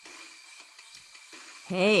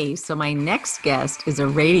Okay, so my next guest is a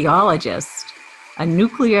radiologist, a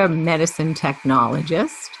nuclear medicine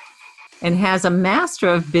technologist, and has a Master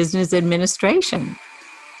of Business Administration.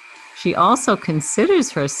 She also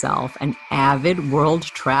considers herself an avid world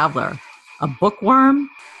traveler, a bookworm,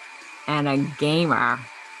 and a gamer.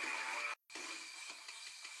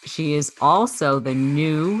 She is also the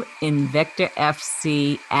new Invicta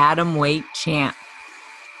FC Atomweight champ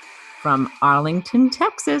from Arlington,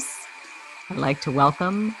 Texas. I'd like to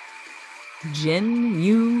welcome Jinh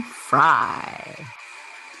Yu Frey.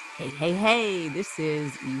 Hey, this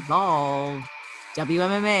is Evolve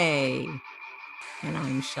WMMA. And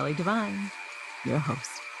I'm Shelley Devine, your host.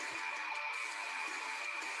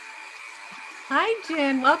 Hi,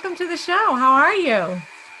 Jinh. Welcome to the show. How are you?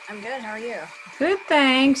 I'm good. How are you? Good,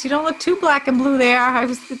 thanks. You don't look too black and blue there. I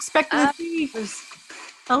was expecting to see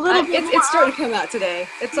a little bit more. It's starting to come out today.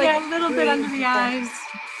 It's like a little bit under the eyes.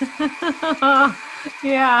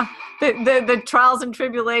 Yeah. The trials and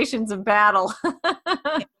tribulations of battle.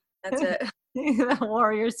 Yeah, that's it. The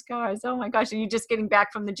warrior scars. Oh my gosh. Are you just getting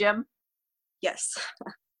back from the gym? Yes.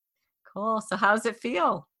 Cool. So how's it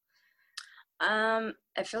feel?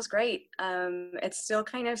 It feels great. It's still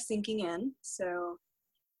kind of sinking in. So,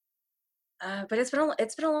 but it's been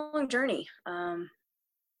a long journey. And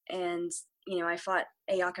I fought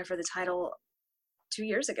Ayaka for the title 2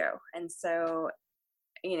 years ago. And so,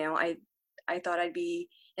 I thought I'd be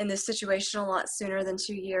in this situation a lot sooner than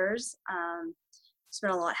 2 years. It's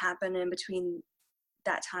been a lot happen in between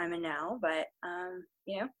that time and now, but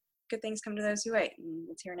good things come to those who wait, and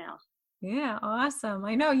it's here now. Yeah, awesome.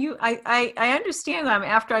 I know you. I understand.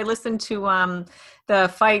 After I listened to the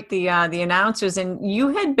fight, the announcers, and you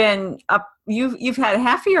had been up. You've had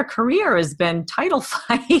half of your career has been title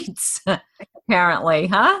fights, apparently,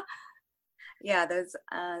 huh? Yeah, those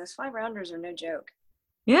 5-rounders are no joke.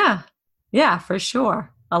 Yeah, for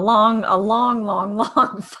sure. A long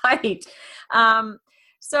fight.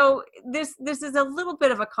 So this is a little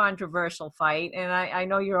bit of a controversial fight, and I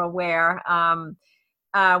know you're aware.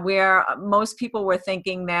 Where most people were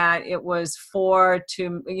thinking that it was 4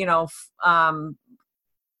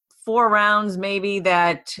 rounds maybe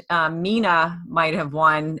that Minna might have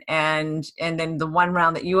won, and then the one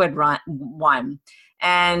round that you had won.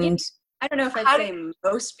 And I don't know if I'd say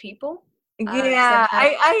most people. Yeah,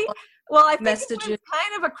 I think messages. it was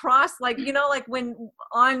kind of across, like when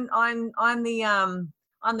on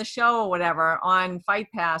the show or whatever on Fight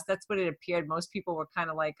Pass, that's what it appeared. Most people were kind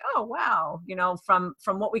of like, oh wow, from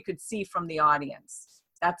what we could see from the audience.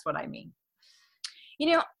 That's what I mean.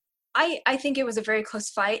 I think it was a very close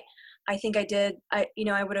fight. I think I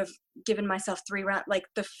would have given myself 3 rounds, like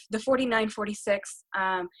the 49-46.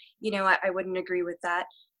 I wouldn't agree with that.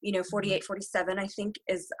 48-47, I think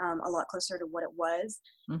is a lot closer to what it was.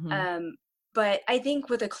 Mm-hmm. But I think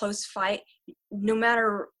with a close fight, no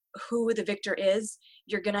matter who the victor is,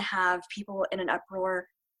 you're going to have people in an uproar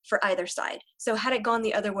for either side. So had it gone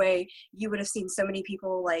the other way, you would have seen so many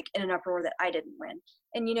people like in an uproar that I didn't win.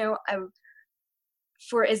 And,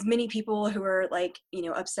 for as many people who are like,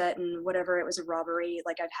 upset and whatever, it was a robbery,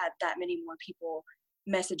 like I've had that many more people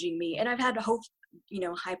messaging me, and I've had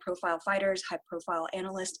high profile fighters, high profile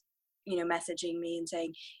analysts, messaging me and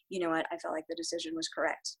saying, what, I felt like the decision was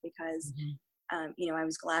correct because, I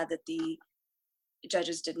was glad that the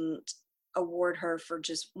judges didn't award her for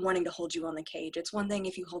just wanting to hold you on the cage. It's one thing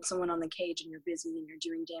if you hold someone on the cage and you're busy and you're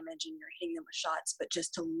doing damage and you're hitting them with shots, but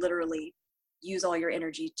just to literally use all your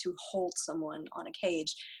energy to hold someone on a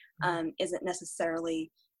cage isn't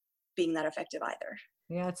necessarily being that effective either.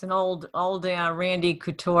 Yeah, it's an old Randy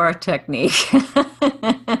Couture technique.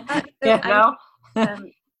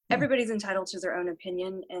 Everybody's entitled to their own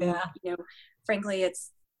opinion, and frankly,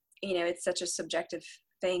 it's such a subjective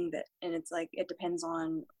thing and it's like it depends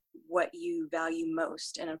on what you value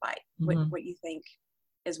most in a fight, what you think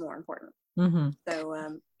is more important. Mm-hmm.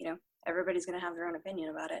 So everybody's going to have their own opinion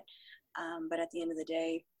about it, but at the end of the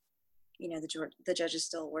day, the judges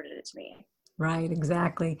still awarded it to me. Right,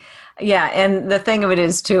 exactly. Yeah, and the thing of it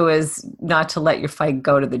is too is not to let your fight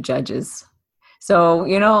go to the judges. So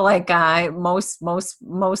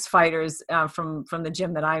most fighters from the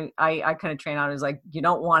gym that I kind of train out is like, you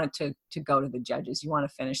don't want it to go to the judges. You want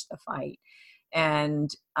to finish the fight,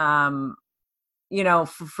 and for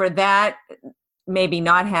that maybe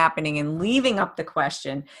not happening and leaving up the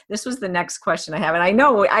question. This was the next question I have, and I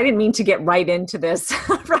know I didn't mean to get right into this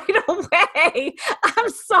right away. I'm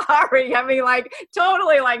sorry. I mean,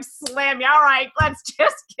 totally slam you. All right, let's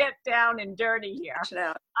just get down and dirty here.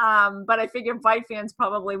 But I figure fight fans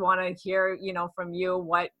probably want to hear, from you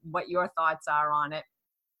what your thoughts are on it.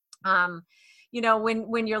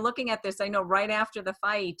 when you're looking at this, I know right after the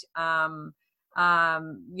fight,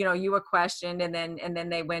 you were questioned, and then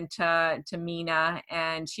they went to Minna,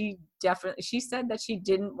 and she said that she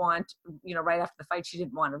didn't want, right after the fight, she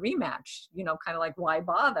didn't want a rematch, kind of like, why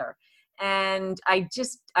bother? And I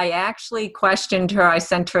actually questioned her. I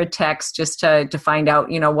sent her a text just to find out,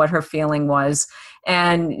 what her feeling was.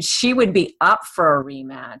 And she would be up for a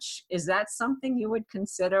rematch. Is that something you would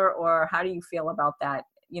consider, or how do you feel about that?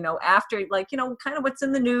 After kind of what's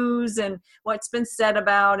in the news and what's been said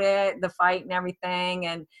about it, the fight and everything,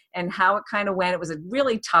 and how it kind of went. It was a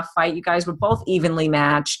really tough fight. You guys were both evenly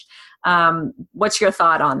matched. What's your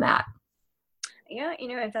thought on that? Yeah,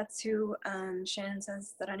 if that's who Shannon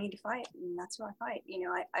says that I need to fight, and that's who I fight.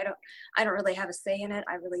 I don't really have a say in it.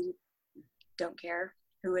 I really don't care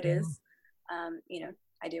who it is.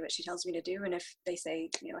 I do what she tells me to do, and if they say,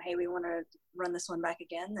 hey, we want to run this one back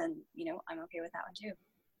again, then I'm okay with that one too.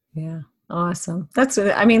 Yeah. Awesome. That's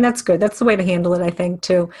good. That's the way to handle it, I think,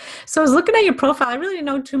 too. So I was looking at your profile. I really didn't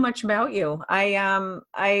know too much about you. I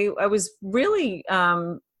was really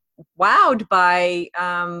wowed by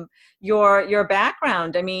your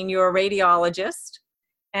background. I mean, you're a radiologist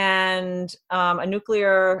and a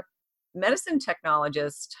nuclear medicine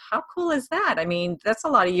technologist. How cool is that? I mean, that's a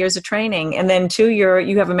lot of years of training. And then too,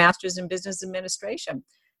 you have a master's in business administration.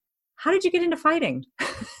 How did you get into fighting?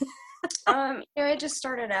 It just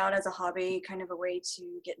started out as a hobby, kind of a way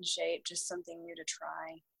to get in shape, just something new to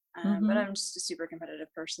try. But I'm just a super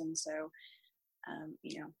competitive person, so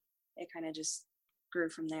it kind of just grew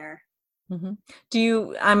from there. Mm-hmm. Do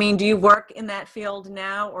you work in that field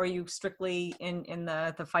now, or are you strictly in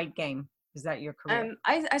the fight game? Is that your career?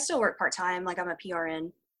 I still work part-time, like I'm a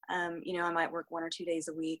PRN. I might work 1 or 2 days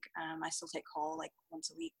a week. I still take call like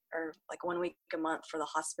once a week or like 1 week a month for the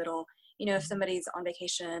hospital. If somebody's on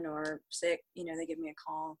vacation or sick, they give me a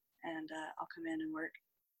call and I'll come in and work.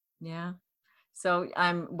 Yeah. So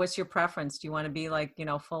what's your preference? Do you want to be like,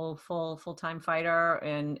 full-time fighter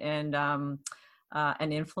and an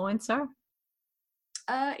influencer?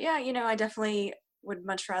 Yeah, I definitely would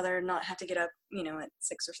much rather not have to get up, at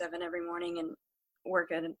 6 or 7 every morning and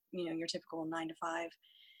work at, your typical 9 to 5,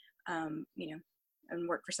 and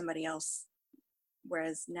work for somebody else.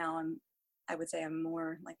 Whereas now I would say I'm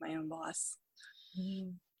more like my own boss.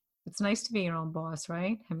 It's nice to be your own boss,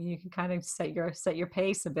 right? I mean, you can kind of set your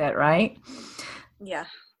pace a bit, right? Yeah.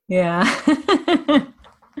 Yeah.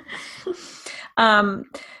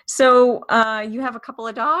 So you have a couple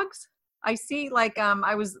of dogs? I see,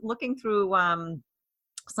 I was looking through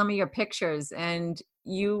some of your pictures, and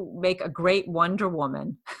you make a great Wonder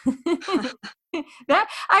Woman. That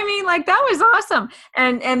was awesome.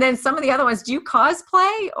 And then some of the other ones, do you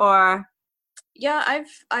cosplay or? Yeah,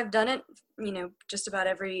 I've done it, just about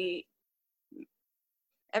every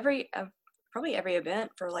probably every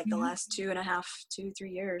event for like the last 2.5, 3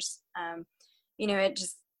 years.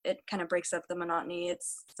 It kind of breaks up the monotony.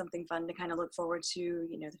 It's something fun to kind of look forward to.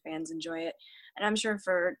 The fans enjoy it, and I'm sure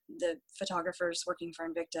for the photographers working for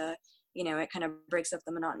Invicta, it kind of breaks up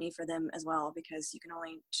the monotony for them as well, because you can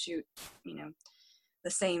only shoot, the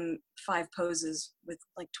same 5 poses with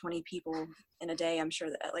like 20 people in a day. I'm sure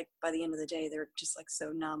that like by the end of the day, they're just like so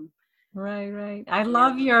numb. Right. I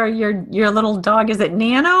love your little dog. Is it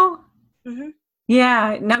Nano? Mm-hmm.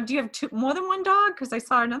 Yeah. Now, do you have more than one dog? Because I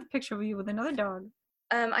saw another picture of you with another dog.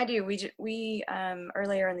 I do. We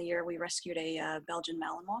earlier in the year we rescued a Belgian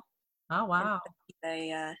Malinois. Oh wow!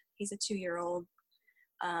 He's a 2-year-old.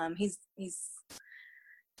 He's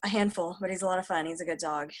a handful, but he's a lot of fun. He's a good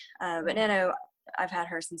dog. But Nano, I've had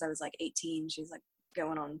her since I was like 18. She's like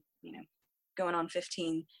going on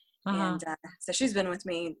 15, and so she's been with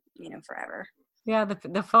me, forever. Yeah,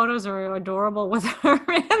 the photos are adorable with her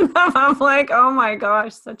in them. I'm like, oh my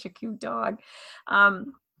gosh, such a cute dog.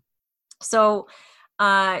 So.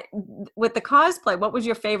 With the cosplay, what was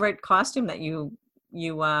your favorite costume that you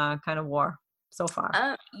kind of wore so far?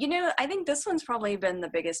 I think this one's probably been the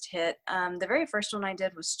biggest hit. The very first one I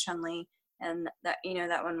did was Chun-Li, and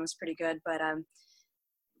that one was pretty good. But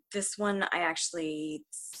this one I actually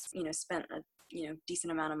spent a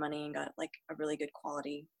decent amount of money and got like a really good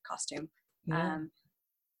quality costume. Yeah.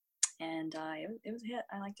 And it was a hit.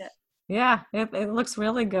 I liked it. Yeah, it looks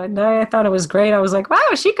really good. I thought it was great. I was like,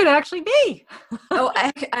 wow, she could actually be. Oh,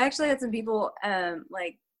 I actually had some people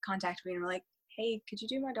like contact me and were like, hey, could you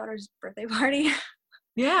do my daughter's birthday party?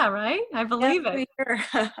 Yeah, right? I believe it.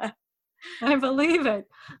 I believe it.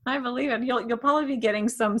 You'll probably be getting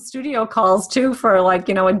some studio calls too for like,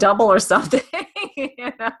 a double or something, Hey,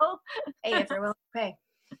 if they're willing to pay.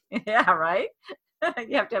 Yeah, right?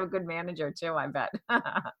 You have to have a good manager too, I bet, to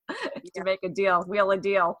Yeah. make a deal, wheel a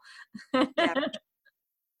deal. Yeah.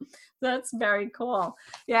 That's very cool.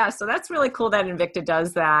 Yeah, so that's really cool that Invicta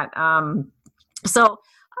does that. So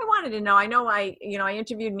I wanted to know, I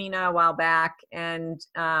interviewed Minna a while back and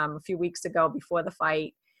a few weeks ago before the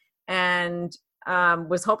fight, and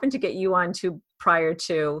was hoping to get you on too prior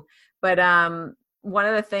to, but one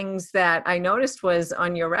of the things that I noticed was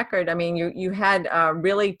on your record, I mean, you had a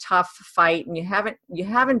really tough fight, and you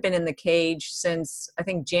haven't been in the cage since I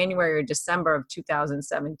think January or December of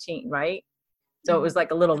 2017, right? So it was like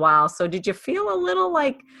a little while. So did you feel a little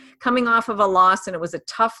like coming off of a loss, and it was a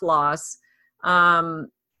tough loss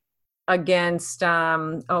against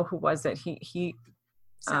who was it?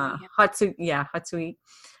 So yeah. Hatsui.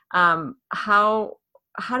 How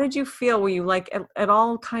did you feel? Were you like at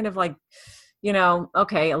all kind of like,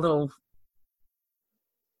 okay, a little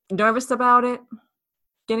nervous about it,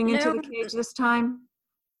 getting into No, the cage this time?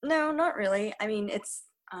 no, not really. I mean, it's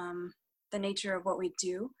the nature of what we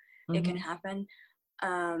do. It can Mm-hmm. happen.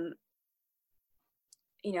 Um,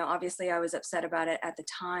 Obviously I was upset about it at the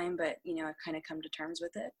time, but I've kind of come to terms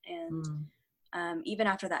with it. And even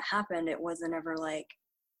after that happened, it wasn't ever like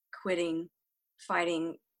quitting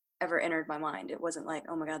fighting ever entered my mind. It wasn't like,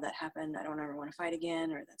 oh my God, that happened, I don't ever want to fight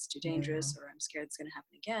again, or that's too dangerous, or I'm scared it's going to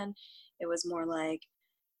happen again. It was more like,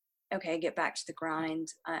 okay, get back to the grind.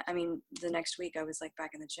 I mean, the next week I was like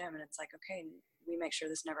back in the gym, and it's like, okay, we make sure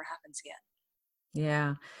this never happens again.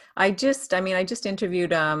 Yeah. I just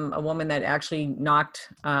interviewed a woman that actually knocked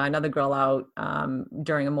another girl out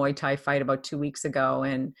during a Muay Thai fight about 2 weeks ago.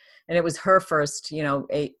 And it was her first,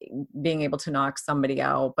 being able to knock somebody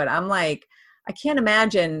out. But I'm like, I can't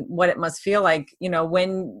imagine what it must feel like,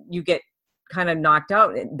 when you get kind of knocked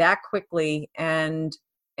out that quickly, and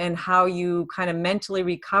how you kind of mentally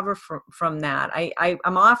recover from that. I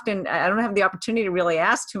don't have the opportunity to really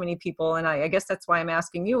ask too many people. And I guess that's why I'm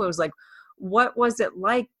asking you. It was like, what was it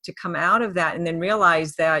like to come out of that and then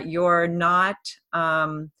realize that you're not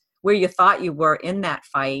where you thought you were in that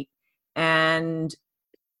fight? And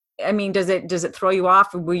I mean, does it throw you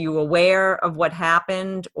off? Were you aware of what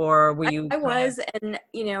happened, or were you I was, and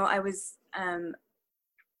I was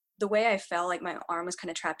the way I felt, like my arm was kind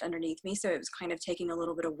of trapped underneath me, so it was kind of taking a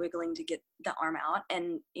little bit of wiggling to get the arm out.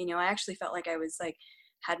 And I actually felt like I was like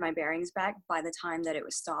had my bearings back by the time that it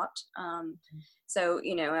was stopped. So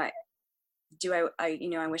I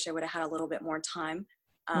wish I would have had a little bit more time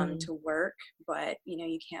to work, but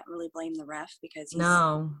you can't really blame the ref because he's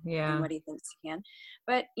doing what he thinks he can.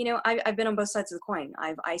 But I've been on both sides of the coin.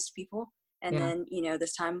 I've iced people, and then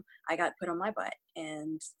this time I got put on my butt.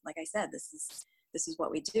 And like I said, this is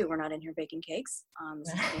what we do. We're not in here baking cakes.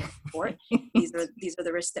 This is sport. These are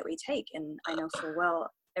the risks that we take, and I know full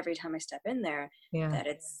well every time I step in there that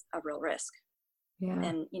it's a real risk.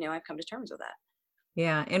 And I've come to terms with that.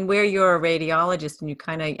 Yeah. And where you're a radiologist, and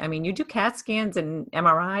you do CAT scans and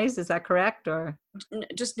MRIs, is that correct? Or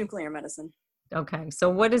just nuclear medicine. Okay. So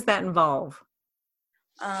what does that involve?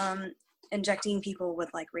 Injecting people with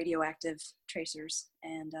like radioactive tracers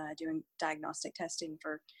and doing diagnostic testing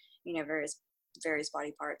for, various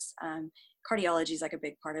body parts. Cardiology is like a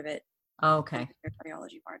big part of it. Okay.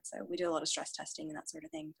 Cardiology part. So we do a lot of stress testing and that sort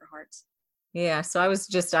of thing for hearts. Yeah. So I was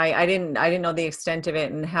just, I didn't know the extent of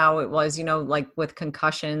it and how it was, like with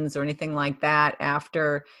concussions or anything like that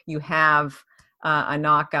after you have a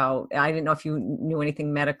knockout. I didn't know if you knew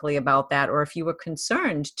anything medically about that, or if you were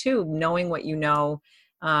concerned too, knowing what you know,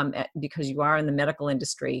 because you are in the medical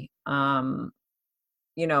industry.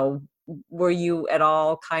 Were you at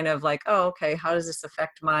all kind of like, oh, okay, how does this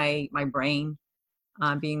affect my brain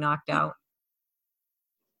being knocked out?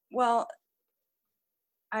 Well,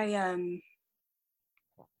 I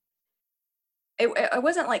it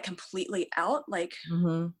wasn't like completely out, like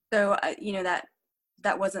so that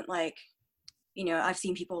wasn't like I've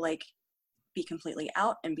seen people like be completely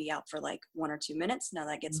out and be out for like 1 or 2 minutes. Now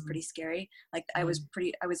that gets pretty scary. Like I was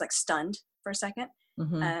like stunned for a second.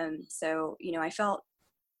 So I felt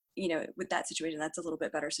with that situation, that's a little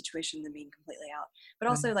bit better situation than being completely out. But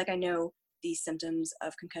also like I know these symptoms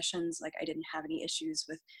of concussions, like I didn't have any issues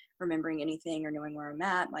with remembering anything or knowing where I'm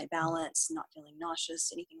at, my balance, not feeling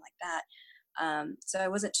nauseous, anything like that. So I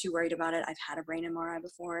wasn't too worried about it. I've had a brain MRI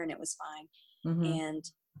before and it was fine. And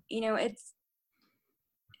it's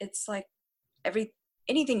like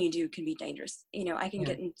anything you do can be dangerous. I can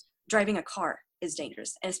get in, driving a car is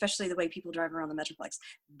dangerous, and especially the way people drive around the Metroplex,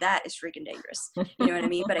 that is freaking dangerous. You know what I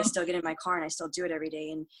mean? But I still get in my car and I still do it every day,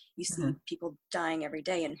 and you see people dying every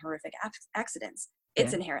day in horrific accidents.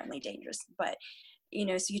 It's inherently dangerous, but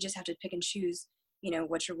so you just have to pick and choose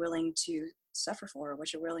what you're willing to suffer for,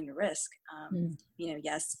 what you're willing to risk. Mm.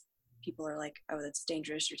 Yes, people are like, oh, that's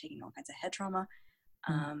dangerous. You're taking all kinds of head trauma.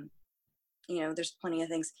 Mm. There's plenty of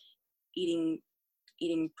things. Eating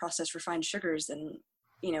processed refined sugars and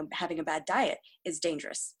having a bad diet is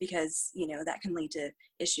dangerous because that can lead to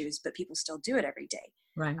issues, but people still do it every day.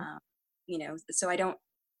 Right. So I don't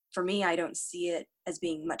see it as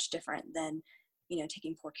being much different than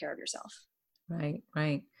taking poor care of yourself. Right.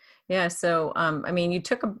 Yeah. So, I mean, you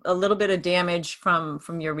took a little bit of damage from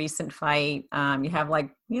your recent fight. You have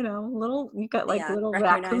you got little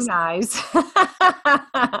raccoon eyes.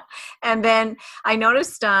 And then I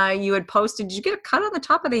noticed you had posted, did you get a cut on the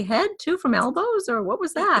top of the head too from elbows, or what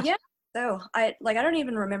was that? Yeah. So I don't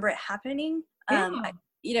even remember it happening. Yeah.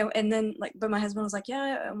 And then but my husband was like,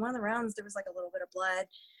 yeah, in one of the rounds there was a little bit of blood.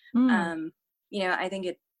 I think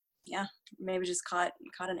it, maybe just caught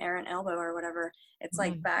an errant elbow or whatever. It's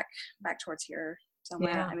back towards here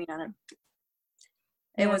somewhere. Yeah. I mean, I don't.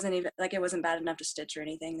 It wasn't even it wasn't bad enough to stitch or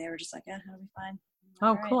anything. They were just like, yeah, it'll be fine.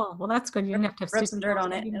 Oh, cool. Well, that's good. You didn't have to rub some dirt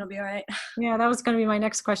on it. It'll be all right. Yeah, that was going to be my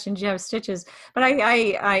next question. Do you have stitches? But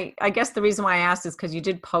I guess the reason why I asked is because you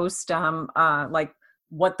did post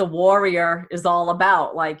what the warrior is all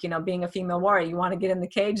about, being a female warrior. You want to get in the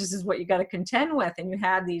cage, this is what you got to contend with. And you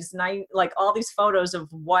had these all these photos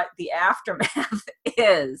of what the aftermath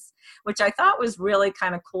is, which I thought was really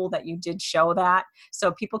kind of cool that you did show that,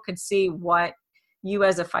 so people could see what you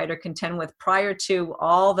as a fighter contend with prior to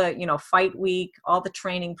all the, fight week, all the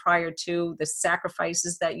training prior to the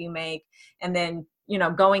sacrifices that you make. And then,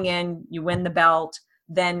 going in, you win the belt,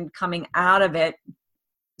 then coming out of it,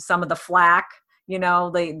 some of the flack,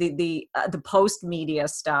 the post media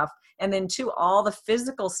stuff, and then to all the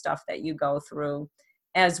physical stuff that you go through,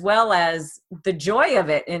 as well as the joy of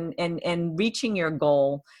it and reaching your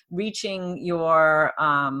goal, reaching your,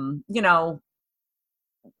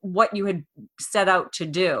 what you had set out to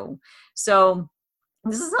do. So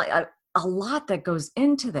this is a lot that goes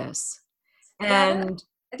into this. And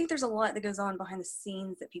I think there's a lot that goes on behind the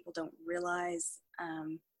scenes that people don't realize.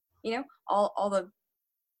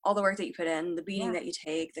 All the work that you put in, the beating that you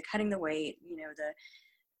take, the cutting the weight,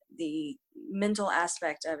 the mental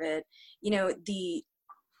aspect of it, the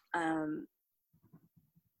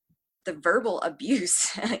verbal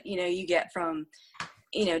abuse, you get from,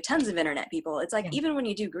 tons of internet people. It's even when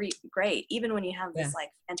you do great, even when you have this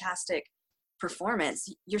fantastic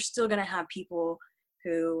performance, you're still going to have people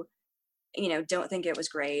who, don't think it was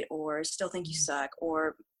great or still think you suck,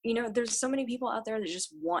 or, there's so many people out there that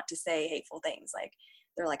just want to say hateful things.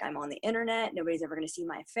 They're like, I'm on the internet. Nobody's ever going to see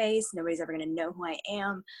my face. Nobody's ever going to know who I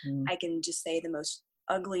am. I can just say the most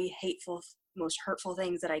ugly, hateful, most hurtful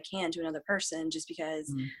things that I can to another person just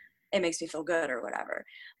because it makes me feel good or whatever.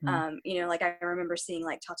 I remember seeing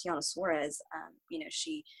Tatiana Suarez,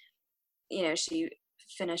 she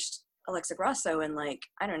finished Alexa Grasso in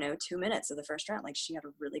 2 minutes of the first round. She had a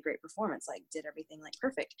really great performance, did everything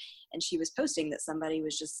perfect. And she was posting that somebody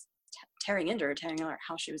was just tearing her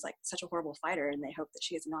how she was such a horrible fighter and they hope that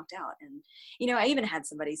she gets knocked out. And I even had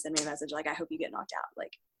somebody send me a message I hope you get knocked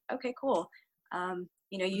out. Okay, cool.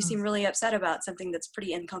 You seem really upset about something that's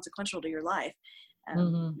pretty inconsequential to your life.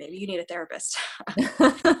 Maybe you need a therapist.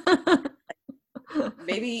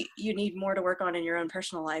 Maybe you need more to work on in your own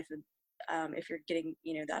personal life, if you're getting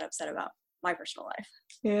that upset about my personal life.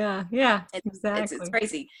 Yeah, exactly. It's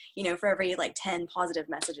crazy. For every 10 positive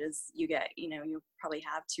messages you get, you'll probably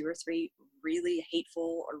have 2 or 3 really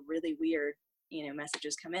hateful or really weird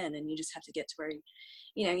messages come in, and you just have to get to where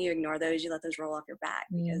you ignore those, you let those roll off your back,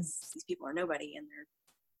 because these people are nobody and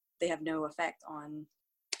they have no effect on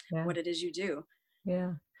what it is you do.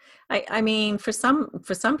 Yeah. I mean, for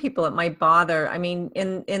some people it might bother. I mean,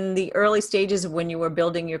 in the early stages of when you were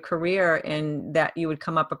building your career and that you would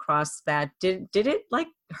come up across that, did it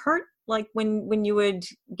hurt when you would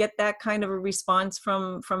get that kind of a response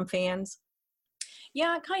from fans?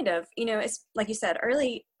 Yeah, kind of. It's like you said,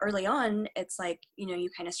 early on, it's you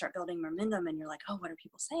kind of start building momentum and you're like, oh, what are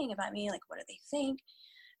people saying about me? What do they think?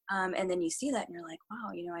 And then you see that and you're like,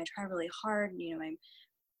 wow, I try really hard. I'm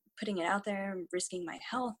putting it out there, risking my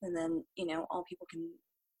health. And then, all people can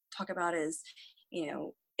talk about is,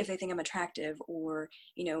 if they think I'm attractive or,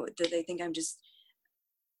 do they think I'm just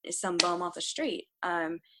some bum off the street.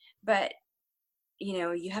 But,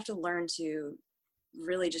 you have to learn to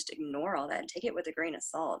really just ignore all that and take it with a grain of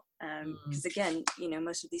salt. Because again,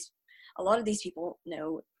 a lot of these people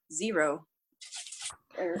know zero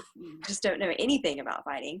or just don't know anything about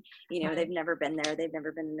fighting. They've never been there. They've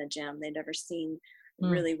never been in a gym. They've never seen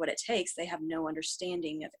really what it takes. They have no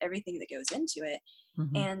understanding of everything that goes into it.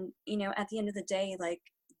 And, at the end of the day,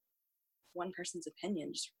 one person's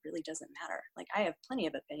opinion just really doesn't matter. Like, I have plenty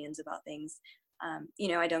of opinions about things.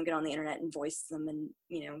 I don't get on the internet and voice them and,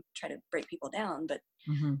 try to break people down, but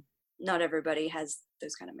not everybody has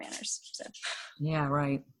those kind of manners. So. Yeah,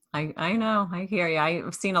 right. I know. I hear you.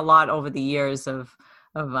 I've seen a lot over the years of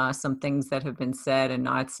some things that have been said and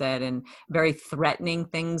not said, and very threatening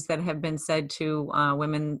things that have been said to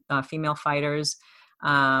women, female fighters,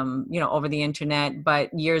 over the internet. But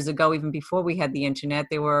years ago, even before we had the internet,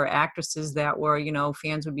 there were actresses that were,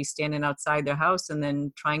 fans would be standing outside their house and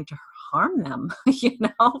then trying to harm them,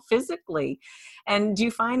 physically. And do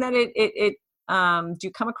you find that do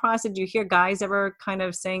you come across it? Do you hear guys ever kind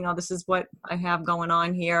of saying, oh, this is what I have going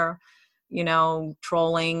on here,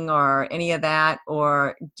 trolling or any of that?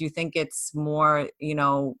 Or do you think it's more,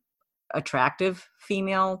 attractive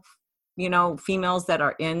females that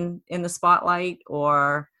are in the spotlight?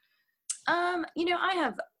 Or I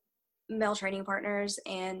have male training partners,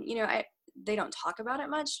 and they don't talk about it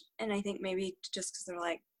much, and I think maybe just because they're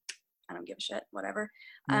like, I don't give a shit, whatever.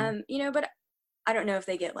 But I don't know if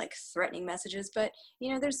they get like threatening messages, but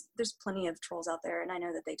there's plenty of trolls out there, and I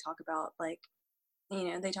know that they talk about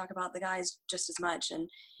they talk about the guys just as much. And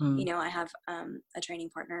I have a training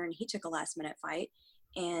partner, and he took a last minute fight,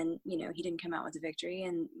 and he didn't come out with a victory,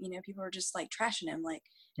 and people were just like trashing him, like,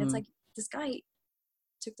 and it's like, this guy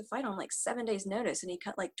took the fight on like 7 days notice, and he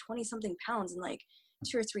cut like 20 something pounds in like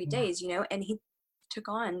 2 or 3 days, and he took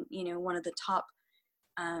on one of the top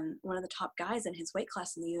guys in his weight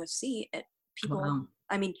class in the UFC. At people, wow.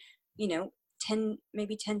 I mean, 10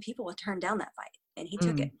 people would turn down that fight, and he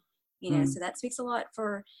took it. So that speaks a lot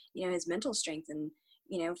for his mental strength, and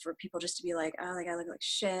for people just to be like, oh, that guy look like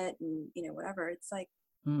shit, and whatever. It's like,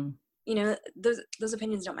 those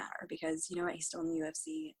opinions don't matter, because he's still in the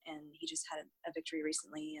UFC, and he just had a victory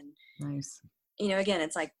recently. And nice. Again,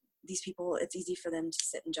 it's like, these people, it's easy for them to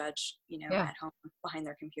sit and judge at home behind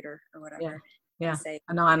their computer or whatever. Yeah. Say,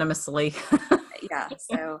 anonymously. Yeah.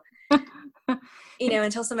 So,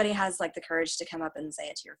 until somebody has like the courage to come up and say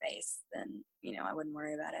it to your face, then, I wouldn't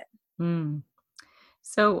worry about it.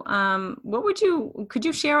 So, could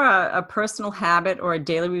you share a personal habit or a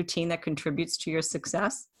daily routine that contributes to your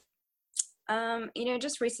success?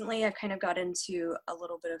 Just recently I've kind of got into a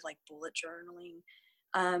little bit of like bullet journaling.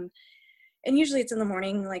 And usually it's in the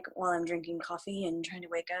morning, like while I'm drinking coffee and trying to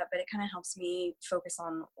wake up, but it kind of helps me focus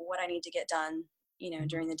on what I need to get done,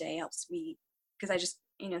 during the day. Helps me, because I just,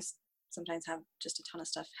 sometimes have just a ton of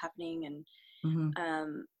stuff happening, and,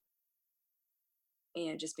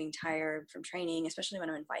 just being tired from training, especially when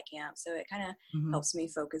I'm in fight camp. So it kind of helps me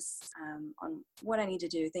focus on what I need to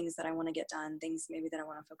do, things that I want to get done, things maybe that I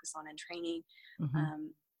want to focus on in training.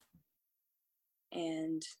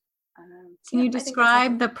 Can you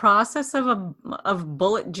describe the process of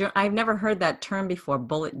bullet journal? I've never heard that term before,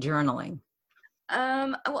 bullet journaling.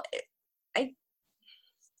 Well,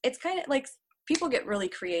 it's kind of like, people get really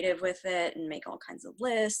creative with it and make all kinds of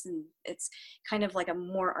lists, and it's kind of like a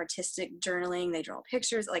more artistic journaling. They draw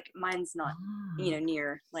pictures. Like, mine's not,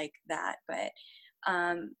 near like that, but,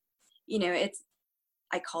 I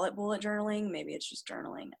call it bullet journaling. Maybe it's just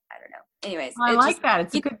journaling. I don't know. Anyways, I like that.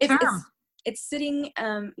 It's a good term. It's sitting,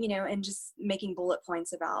 and just making bullet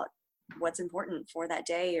points about what's important for that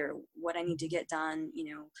day, or what I need to get done,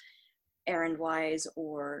 errand wise,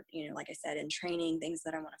 or, like I said, in training, things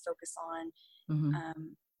that I want to focus on,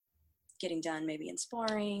 getting done maybe in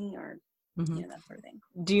sparring, or, that sort of thing.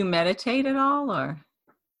 Do you meditate at all, or?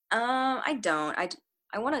 I don't.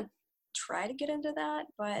 I want to try to get into that,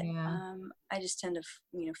 but, I just tend to,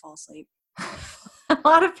 fall asleep. A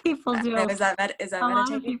lot of people do. Is that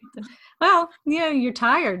meditating? Well, you're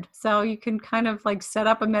tired, so you can kind of like set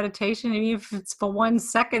up a meditation, and if it's for 1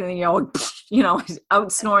 second, and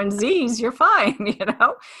out snoring Z's, you're fine,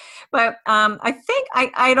 But I think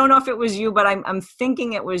I don't know if it was you, but I'm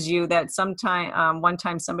thinking it was you that one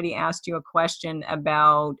time somebody asked you a question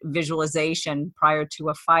about visualization prior to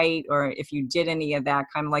a fight, or if you did any of that,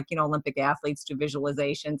 kind of like Olympic athletes do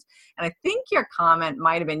visualizations. And I think your comment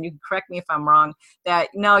might have been, you can correct me if I'm wrong, that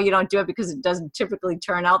no, you don't do it because it doesn't typically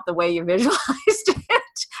turn out the way you visualized it.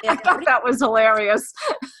 Yeah, I thought that was hilarious.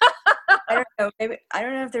 I don't know. Maybe, I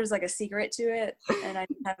don't know if there's like a secret to it, and I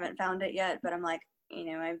haven't found it yet, but I'm like,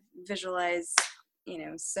 I visualize,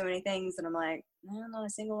 so many things, and I'm like, no, not a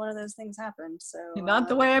single one of those things happened. So not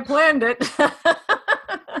the way I planned it.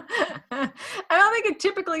 I don't think it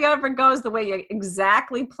typically ever goes the way you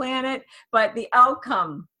exactly plan it, but the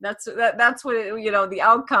outcome, that's what the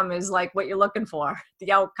outcome is like what you're looking for,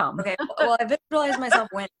 the outcome. Okay. Well, I visualized myself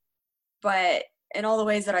winning, but in all the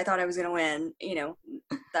ways that I thought I was going to win,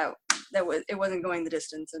 that it wasn't going the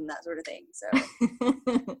distance and that sort of thing. So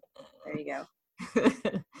there you go.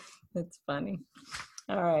 That's funny.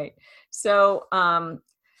 All right. So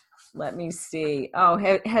let me see. Oh,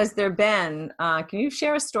 has there been, can you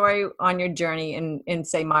share a story on your journey in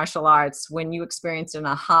say martial arts when you experienced an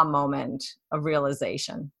aha moment of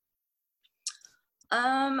realization?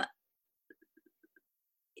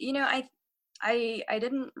 You know, I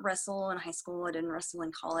didn't wrestle in high school. I didn't wrestle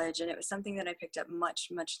in college, and it was something that I picked up much,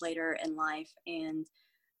 much later in life, and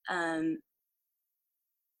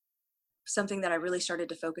something that I really started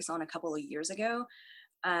to focus on a couple of years ago.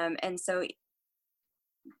 And so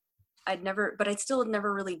I'd still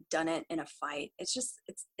never really done it in a fight. It's just,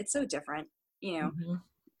 it's so different, you know.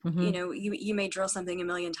 Mm-hmm. Mm-hmm. You know, you may drill something a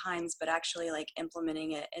million times, but actually like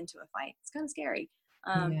implementing it into a fight, it's kind of scary.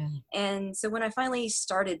 Yeah. And so when I finally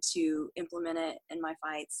started to implement it in my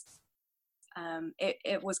fights,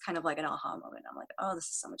 it was kind of like an aha moment. I'm like, oh, this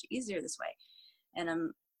is so much easier this way.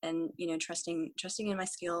 And you know, trusting in my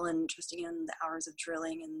skill and trusting in the hours of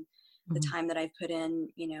drilling and the time that I've put in,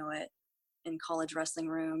 you know, in college wrestling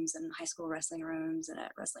rooms and high school wrestling rooms and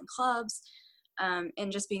at wrestling clubs,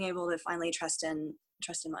 and just being able to finally trust in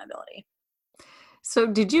my ability. So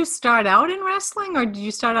did you start out in wrestling or did you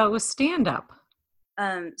start out with stand-up?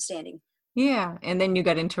 Standing. Yeah. And then you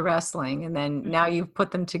got into wrestling and then now you've put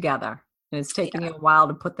them together. And it's taken you a while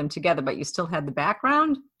to put them together, but you still had the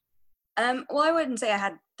background? Well, I wouldn't say I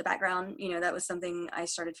had the background. You know, that was something I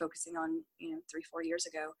started focusing on, you know, 3-4 years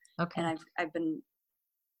ago. Okay. And I've been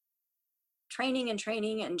training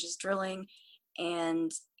and just drilling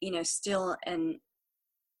and, you know, still, and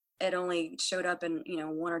it only showed up in, you know,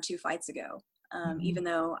 1 or 2 fights ago. Even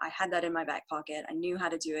though I had that in my back pocket, I knew how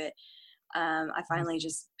to do it. I finally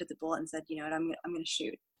just bit the bullet and said, you know what, I'm going to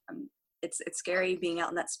shoot. It's scary being out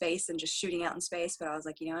in that space and just shooting out in space. But I was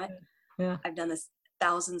like, you know what? Yeah. I've done this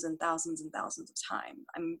thousands and thousands and thousands of time.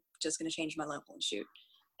 I'm just going to change my level and shoot.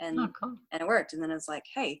 And, cool. And it worked. And then it's like,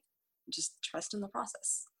 hey, just trust in the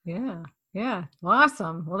process. Yeah. Yeah.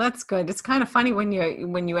 Awesome. Well, that's good. It's kind of funny when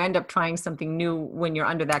you end up trying something new, when you're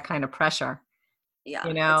under that kind of pressure, Yeah.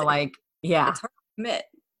 you know, it's hard to commit.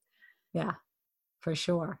 Yeah, for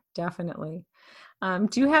sure. Definitely.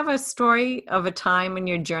 Do you have a story of a time in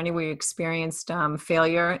your journey where you experienced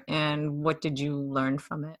failure and what did you learn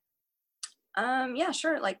from it? Yeah,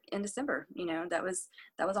 sure. Like in December, you know, that was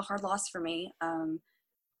a hard loss for me.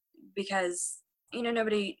 Because, you know,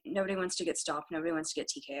 nobody wants to get stopped. Nobody wants to get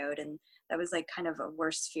TKO'd. And that was like kind of a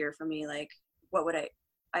worse fear for me. Like,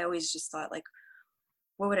 I always just thought like,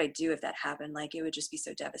 what would I do if that happened? Like, it would just be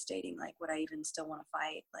so devastating. Like, would I even still want to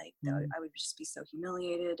fight? Like, I would just be so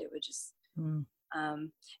humiliated. It would just,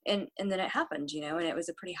 and then it happened, you know, and it was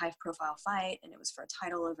a pretty high profile fight and it was for a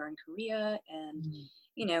title over in Korea. And,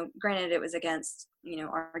 you know, granted it was against, you know,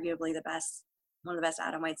 arguably one of the best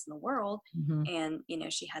atomweights in the world. And, you know,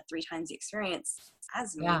 she had 3 times the experience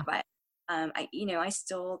as me, but,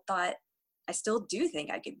 I still do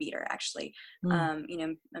think I could beat her actually. You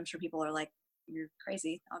know, I'm sure people are like, you're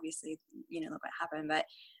crazy, obviously, you know, look what happened, but,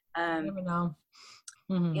 you never know.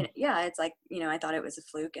 You know, yeah, it's like, you know, I thought it was a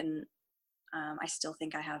fluke and, I still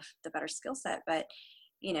think I have the better skill set, but,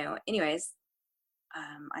 you know, anyways,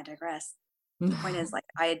 I digress. The point is like,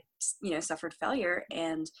 I had, you know, suffered failure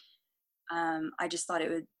and, I just thought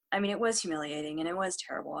it was humiliating and it was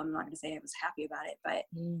terrible. I'm not going to say I was happy about it, but,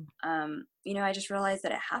 you know, I just realized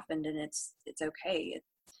that it happened and it's okay.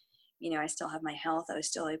 You know, I still have my health. I was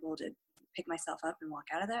still able to pick myself up and walk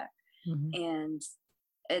out of that. And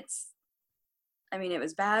it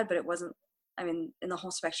was bad, but it wasn't, in the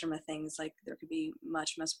whole spectrum of things, like there could be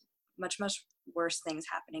much, much, much, much worse things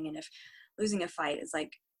happening. And if losing a fight is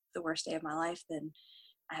like the worst day of my life, then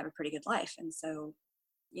I have a pretty good life. And so,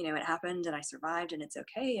 you know, it happened and I survived and it's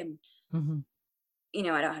okay. And, you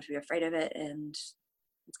know, I don't have to be afraid of it. And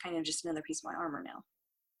it's kind of just another piece of my armor now.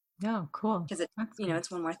 Oh, cool. Because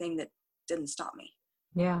it's one more thing that didn't stop me.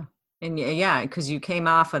 Yeah. And yeah, because you came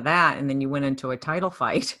off of that and then you went into a title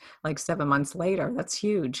fight like 7 months later. That's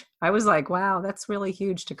huge. I was like, wow, that's really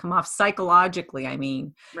huge to come off psychologically. I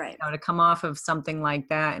mean, right. You know, to come off of something like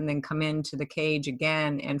that and then come into the cage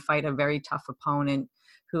again and fight a very tough opponent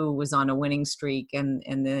who was on a winning streak and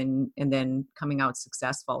then coming out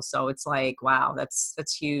successful. So it's like, wow, that's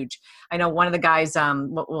huge. I know one of the guys,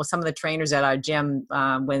 some of the trainers at our gym,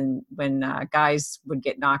 when guys would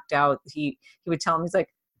get knocked out, he would tell them, he's like,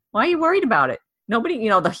 why are you worried about it? Nobody, you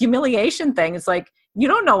know, the humiliation thing, it's like, you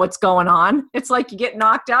don't know what's going on. It's like you get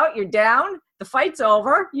knocked out, you're down, the fight's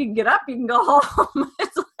over, you can get up, you can go home.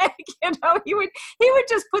 It's like, he would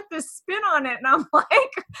just put this spin on it, and I'm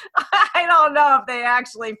like, I don't know if they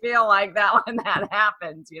actually feel like that when that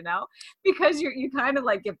happens, because you kind of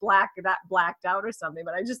like get blacked out or something.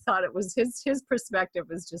 But I just thought it was his perspective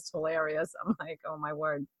was just hilarious. I'm like, oh my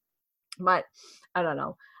word. But I don't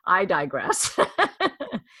know. I digress.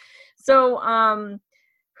 So,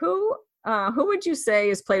 who would you say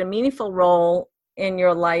has played a meaningful role in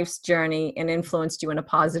your life's journey and influenced you in a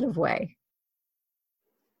positive way?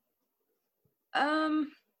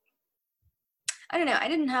 I don't know. I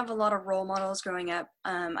didn't have a lot of role models growing up.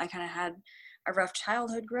 I kind of had a rough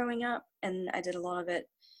childhood growing up, and I did a lot of it,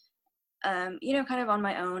 kind of on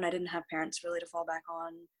my own. I didn't have parents really to fall back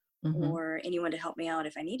on, or anyone to help me out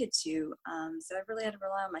if I needed to. So I really had to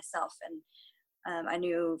rely on myself. And I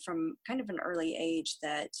knew from kind of an early age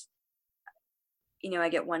that, I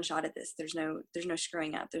get one shot at this. There's no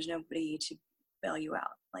screwing up. There's nobody to bail you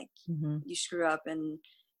out. Like you screw up and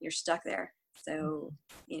you're stuck there. So,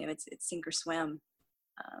 it's sink or swim.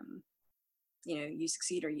 You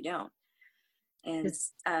succeed or you don't. And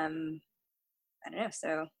I don't know.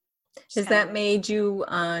 So has that made you,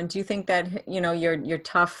 do you think that, your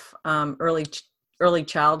tough early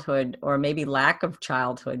childhood, or maybe lack of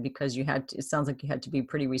childhood, because it sounds like you had to be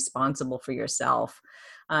pretty responsible for yourself.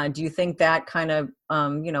 Do you think that kind of,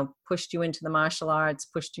 pushed you into the martial arts,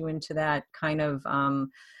 pushed you into that kind of,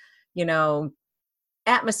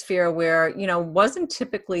 atmosphere where, wasn't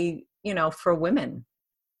typically, for women?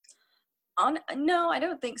 No, I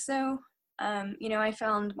don't think so. I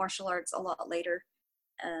found martial arts a lot later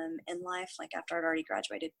in life, like after I'd already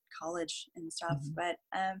graduated college and stuff. But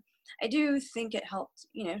I do think it helped,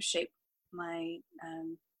 shape my,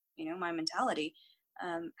 my mentality,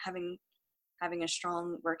 having a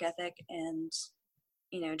strong work ethic and,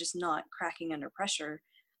 just not cracking under pressure,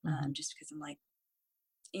 just because I'm like,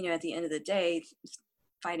 at the end of the day,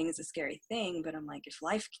 fighting is a scary thing, but I'm like, if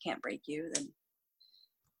life can't break you, then,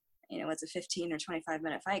 what's a 15 or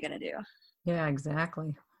 25-minute fight going to do? Yeah,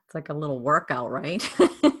 exactly. It's like a little workout, right?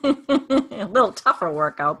 A little tougher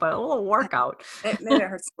workout, but a little workout. Maybe it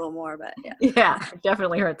hurts a little more, but yeah. Yeah, it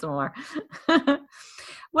definitely hurts more.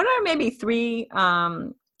 What are maybe 3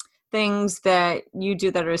 things that you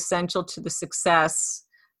do that are essential to the success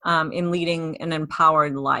in leading an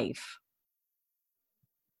empowered life?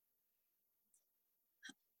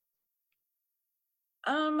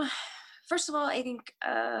 First of all, I think,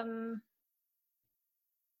 I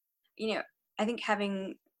think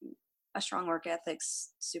having a strong work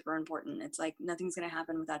ethic's super important. It's like nothing's going to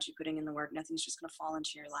happen without you putting in the work. Nothing's just going to fall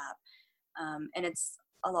into your lap. And it's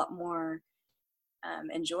a lot more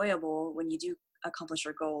enjoyable when you do accomplish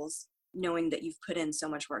your goals, knowing that you've put in so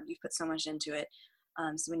much work, you've put so much into it.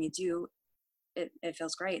 So when you do, it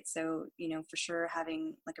feels great. So, for sure,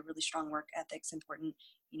 having like a really strong work ethic's important,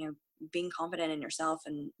 being confident in yourself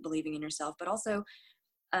and believing in yourself, but also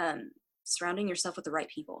surrounding yourself with the right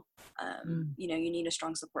people. You need a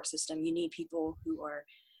strong support system. You need people who are,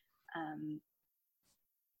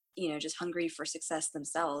 just hungry for success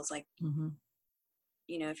themselves. Like,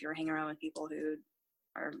 if you're hanging around with people who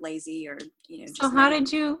are lazy or, just so how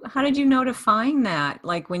did you know to find that?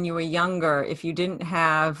 Like when you were younger, if you didn't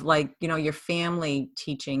have like, your family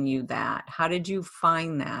teaching you that, how did you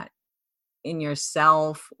find that in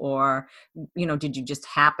yourself? Or, did you just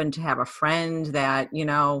happen to have a friend that,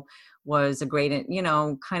 was a great,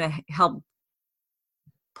 kind of help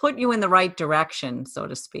put you in the right direction, so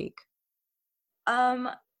to speak?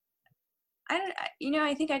 I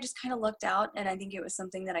think I just kind of looked out, and I think it was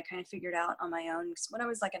something that I kind of figured out on my own. Because when I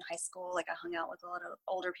was like in high school, like I hung out with a lot of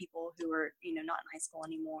older people who were, not in high school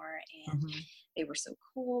anymore, and they were so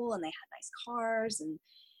cool, and they had nice cars and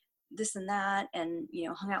this and that, and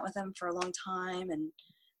hung out with them for a long time. And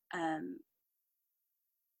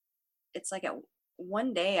it's like at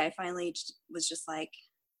one day I finally was just like,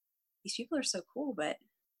 these people are so cool, but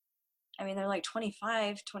I mean, they're like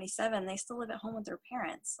 25, 27, they still live at home with their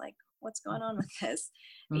parents. Like, what's going on with this?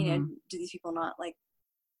 Do these people not, like,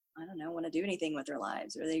 I don't know, want to do anything with their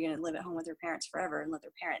lives? Or are they going to live at home with their parents forever and let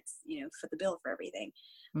their parents, foot the bill for everything?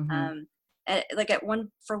 And like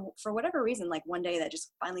for whatever reason, like one day that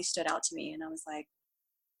just finally stood out to me, and I was like,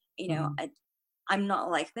 I'm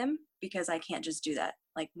not like them because I can't just do that.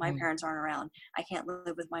 Like my parents aren't around. I can't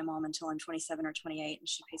live with my mom until I'm 27 or 28, and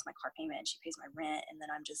she pays my car payment and she pays my rent, and then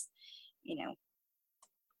I'm just,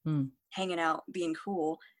 hanging out, being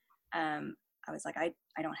cool. I was like, I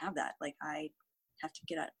don't have that. Like I have to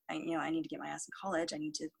I need to get my ass in college. I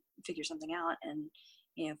need to figure something out and,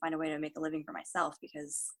 find a way to make a living for myself,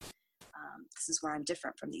 because this is where I'm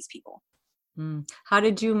different from these people. How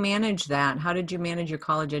did you manage that? How did you manage your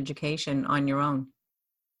college education on your own?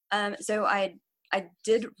 So I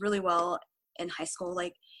did really well in high school.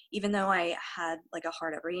 Like, even though I had like a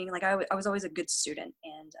hard upbringing, like I was always a good student,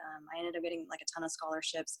 and I ended up getting like a ton of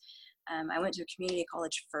scholarships. I went to a community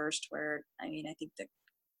college first, where I think the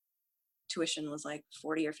tuition was like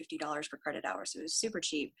 $40 or $50 per credit hour, so it was super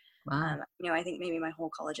cheap. Wow. I think maybe my whole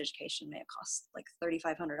college education may have cost like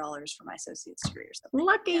 $3,500 for my associate's degree or something.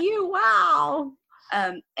 Lucky you! Wow.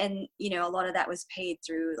 And a lot of that was paid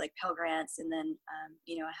through like Pell Grants, and then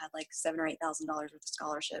I had like $7,000 or $8,000 worth of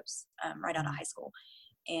scholarships right out of high school,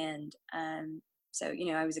 and so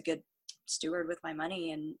I was a good steward with my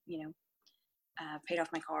money, and paid off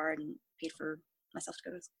my car and paid for myself to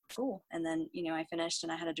go to school, and then I finished,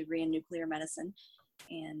 and I had a degree in nuclear medicine,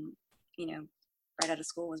 and right out of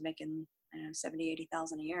school was making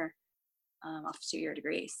 70,000-80,000 a year off a 2-year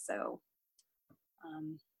degree. So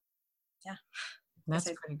yeah. That's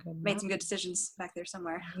pretty good. Made some good decisions back there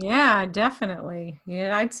somewhere. Yeah, definitely.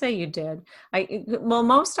 Yeah, I'd say you did. Well,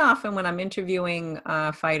 most often when I'm interviewing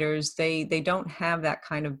fighters, they don't have that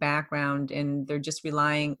kind of background, and they're just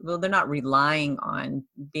they're not relying on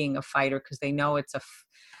being a fighter, because they know it's a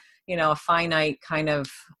finite kind of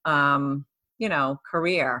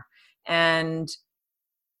career. And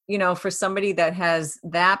for somebody that has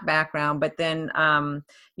that background, but then,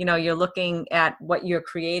 you're looking at what you're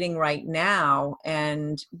creating right now,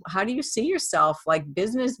 and how do you see yourself, like,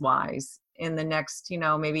 business-wise in the next,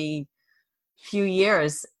 maybe few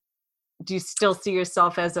years? Do you still see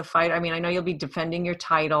yourself as a fighter? I mean, I know you'll be defending your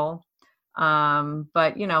title,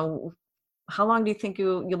 but, how long do you think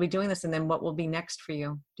you'll be doing this, and then what will be next for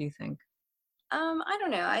you, do you think? I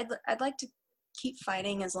don't know. I'd like to keep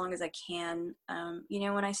fighting as long as I can.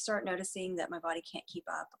 When I start noticing that my body can't keep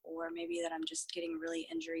up, or maybe that I'm just getting really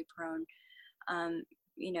injury prone,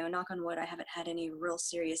 knock on wood, I haven't had any real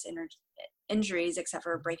serious injuries except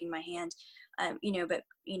for breaking my hand, but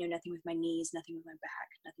nothing with my knees, nothing with my back,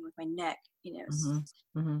 nothing with my neck,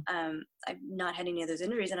 I've not had any of those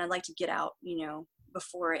injuries, and I'd like to get out,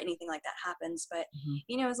 before anything like that happens. But,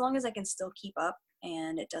 as long as I can still keep up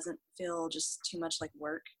and it doesn't feel just too much like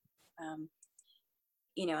work,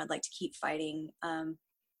 I'd like to keep fighting.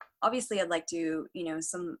 Obviously I'd like to,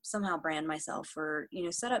 somehow brand myself, or,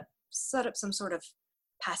 set up some sort of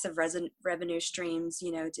passive revenue streams,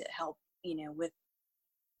 to help,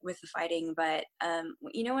 with the fighting. But,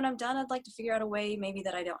 when I'm done, I'd like to figure out a way maybe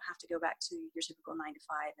that I don't have to go back to your typical 9 to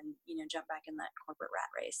 5 and, jump back in that corporate rat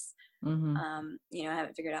race. I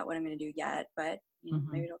haven't figured out what I'm going to do yet, but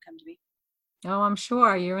maybe it'll come to me. Oh, I'm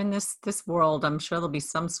sure you're in this world. I'm sure there'll be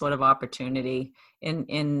some sort of opportunity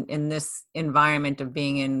in this environment of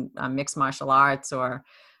being in mixed martial arts, or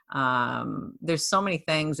there's so many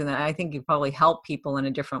things. And I think you probably help people in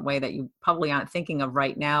a different way that you probably aren't thinking of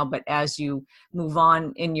right now. But as you move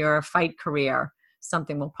on in your fight career,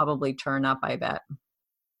 something will probably turn up, I bet.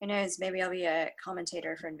 Who knows? Maybe I'll be a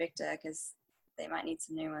commentator for Invicta, because they might need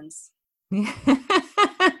some new ones.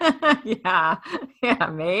 yeah,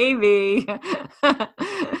 maybe.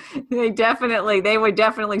 They would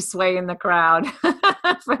definitely sway in the crowd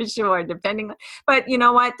for sure, depending. But you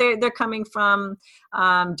know what? They're coming from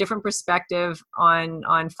different perspective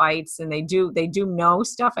on fights, and they do know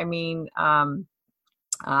stuff. I mean,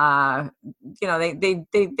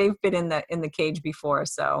 they've been in the cage before,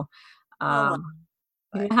 so yeah.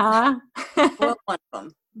 Well, one of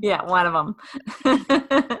them. Yeah, one of them.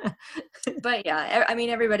 But yeah, I mean,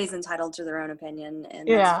 everybody's entitled to their own opinion, and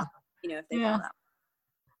yeah, if they feel that.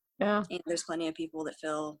 Yeah. And there's plenty of people that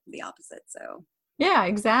feel the opposite. So. Yeah,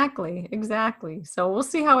 exactly. So we'll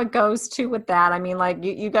see how it goes too with that. I mean, like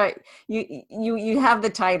you have the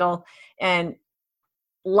title, and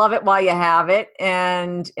love it while you have it,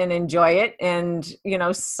 and enjoy it, and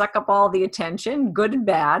suck up all the attention, good and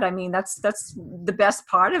bad. I mean, that's the best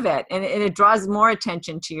part of it, and it draws more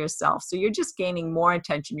attention to yourself, so you're just gaining more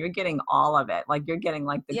attention. You're getting all of it, like you're getting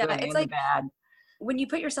like the good and the bad. When you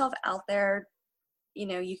put yourself out there,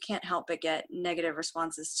 you can't help but get negative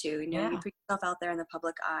responses too. You put yourself out there in the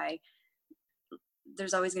public eye,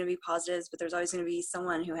 there's always going to be positives, but there's always going to be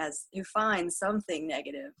someone who finds something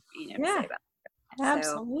negative, to say about it.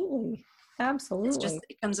 Absolutely.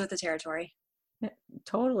 It comes with the territory. Yeah,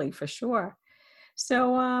 totally, for sure.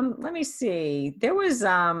 So let me see. There was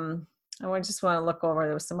I just want to look over.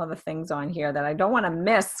 There was some other things on here that I don't want to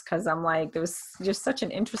miss, because I'm like, there was just such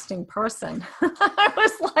an interesting person. I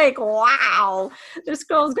was like, wow, this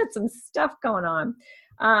girl's got some stuff going on.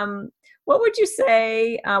 What would you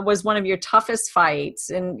say was one of your toughest fights?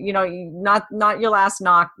 And not your last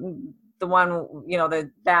knock, the one,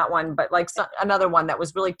 that one, but like another one that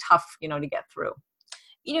was really tough, to get through.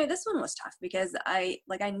 This one was tough because I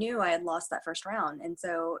knew I had lost that first round. And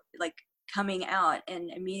so like coming out and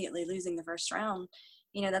immediately losing the first round,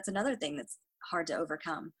 that's another thing that's hard to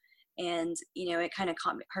overcome. And, it kind of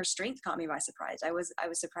her strength caught me by surprise. I was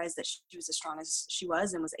surprised that she was as strong as she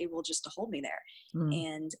was and was able just to hold me there.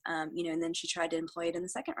 Mm. And, and then she tried to employ it in the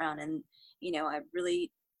second round. And, I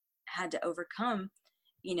really had to overcome,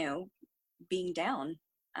 being down,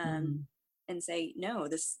 and say, no,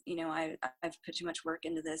 this, I've put too much work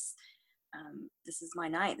into this. This is my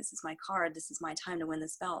night. This is my card. This is my time to win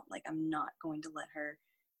this belt. Like, I'm not going to let her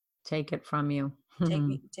take it from you.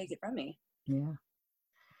 take it from me. Yeah.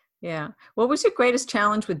 Yeah. What was your greatest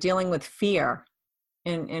challenge with dealing with fear,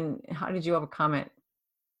 and how did you overcome it?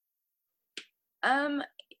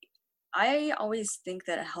 I always think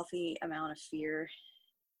that a healthy amount of fear,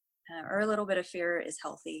 or a little bit of fear, is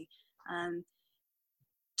healthy.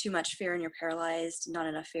 Too much fear and you're paralyzed. Not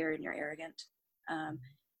enough fear and you're arrogant.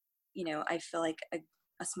 I feel like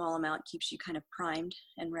a small amount keeps you kind of primed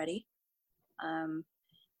and ready.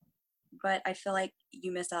 But I feel like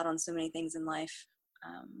you miss out on so many things in life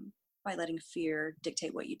by letting fear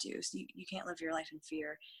dictate what you do. So you can't live your life in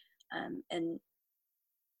fear. And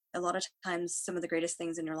a lot of times, some of the greatest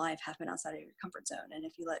things in your life happen outside of your comfort zone. And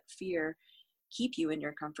if you let fear keep you in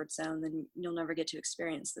your comfort zone, then you'll never get to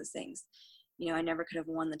experience those things. I never could have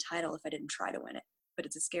won the title if I didn't try to win it. But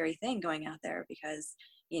it's a scary thing going out there because,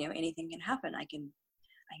 anything can happen. I can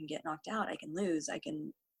get knocked out. I can lose. I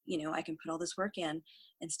can put all this work in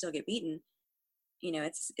and still get beaten.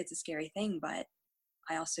 It's a scary thing, but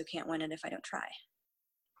I also can't win it if I don't try.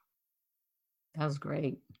 That was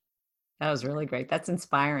great. That was really great. That's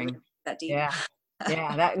inspiring. That deep. Yeah.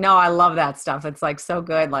 Yeah. No, I love that stuff. It's like so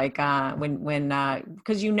good. Like when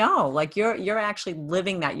because like you're actually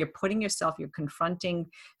living that. You're putting yourself, you're confronting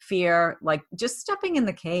fear, like just stepping in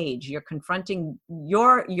the cage. You're confronting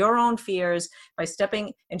your own fears by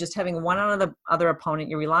stepping and just having one other opponent.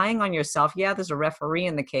 You're relying on yourself. Yeah, there's a referee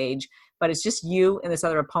in the cage, but it's just you and this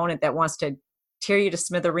other opponent that wants to tear you to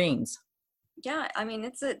smithereens. Yeah, I mean,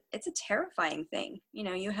 it's a terrifying thing.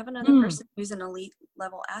 You have another person who's an elite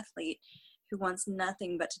level athlete who wants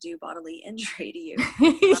nothing but to do bodily injury to you.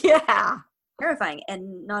 Yeah. Terrifying.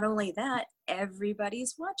 And not only that,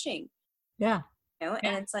 everybody's watching. Yeah.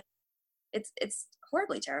 And it's like, it's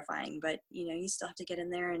horribly terrifying, but you still have to get in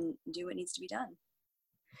there and do what needs to be done.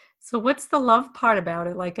 So what's the love part about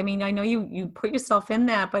it? Like, I mean, I know you put yourself in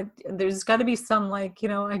that, but there's got to be some like, I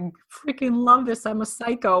freaking love this. I'm a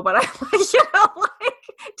psycho, but I like,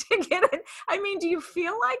 to get it. I mean, do you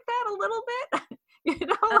feel like that a little bit?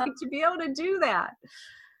 Like to be able to do that.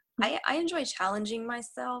 I enjoy challenging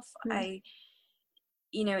myself. I,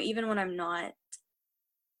 even when I'm not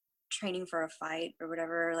training for a fight or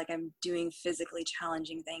whatever, like I'm doing physically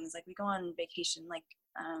challenging things. Like we go on vacation, like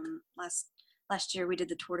last year we did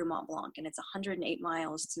the Tour de Mont Blanc, and it's 108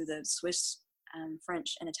 miles through the Swiss,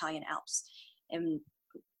 French, and Italian Alps. And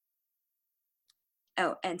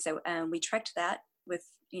so we trekked that with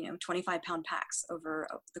 25-pound packs over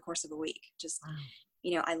the course of a week. Just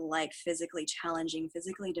wow. I like physically challenging,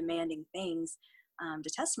 physically demanding things to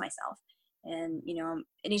test myself. And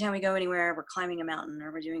anytime we go anywhere, we're climbing a mountain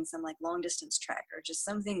or we're doing some like long distance trek or just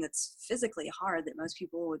something that's physically hard that most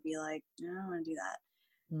people would be like, no, I don't want to do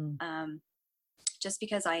that. Just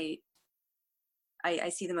because I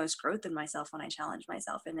see the most growth in myself when I challenge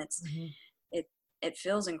myself, and it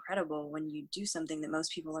feels incredible when you do something that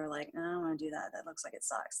most people are like, no, I don't want to do that. That looks like it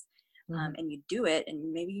sucks. And you do it,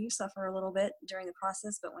 and maybe you suffer a little bit during the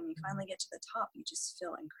process, but when you finally get to the top, you just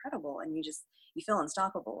feel incredible, and you feel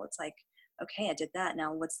unstoppable. It's like, okay, I did that.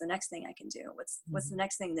 Now what's the next thing I can do? What's the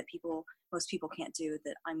next thing that most people can't do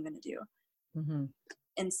that I'm going to do?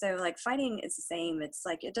 And so like fighting is the same. It's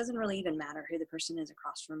like, it doesn't really even matter who the person is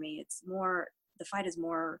across from me. The fight is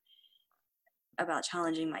more about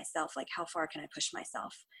challenging myself. Like, how far can I push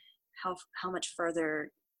myself? How much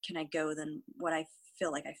further can I go than what I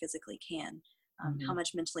feel like I physically can? How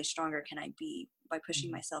much mentally stronger can I be by pushing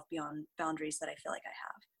myself beyond boundaries that I feel like I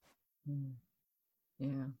have?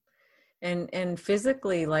 Yeah. And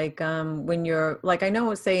physically, like, when you're like, I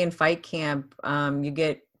know, say in fight camp, you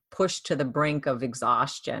get pushed to the brink of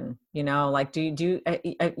exhaustion, like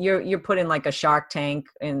you're put in like a Shark Tank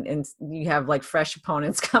and you have like fresh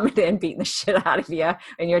opponents coming in beating the shit out of you,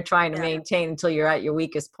 and you're trying to maintain until you're at your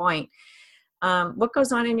weakest point. What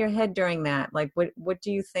goes on in your head during that? Like, what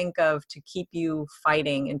do you think of to keep you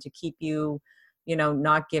fighting and to keep you,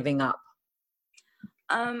 not giving up?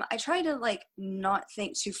 I try to like not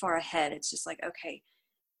think too far ahead. It's just like, okay,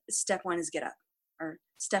 step one is get up, or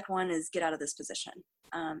step one is get out of this position.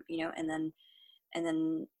 And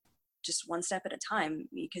then just one step at a time,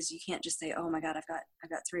 because you can't just say, oh my God, I've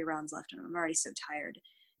got 3 rounds left and I'm already so tired.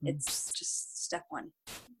 It's just step one.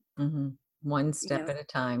 Mm-hmm. One step at a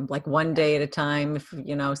time, like one day at a time. If,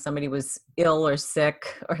 somebody was ill or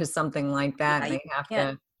sick or something like that, and they have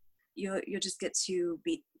to. You'll just get too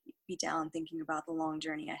beat down thinking about the long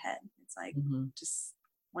journey ahead. It's like just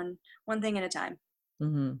one thing at a time.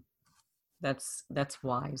 Mm-hmm. That's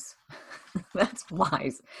wise. That's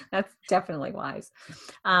wise. That's definitely wise.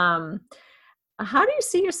 How do you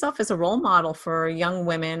see yourself as a role model for young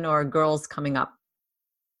women or girls coming up?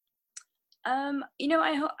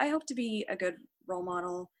 I hope to be a good role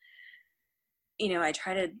model. I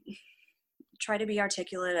try to be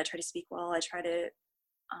articulate. I try to speak well. I try to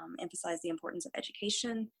emphasize the importance of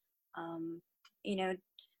education.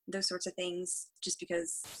 Those sorts of things, just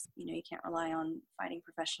because, you can't rely on fighting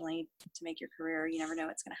professionally to make your career. You never know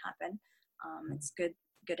what's going to happen. It's good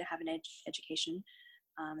to have an education.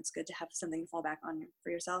 It's good to have something to fall back on for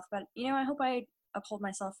yourself. But, I hope I uphold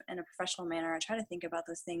myself in a professional manner. I try to think about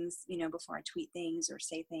those things, before I tweet things or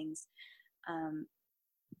say things. I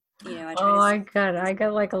try I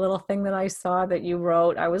got like a little thing that I saw that you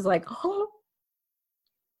wrote. I was like, oh,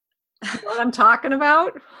 you know what I'm talking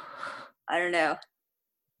about? I don't know.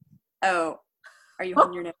 Oh, are you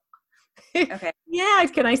holding your nose? Okay. Yeah,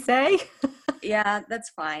 can I say? Yeah, that's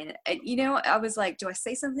fine. I was like, do I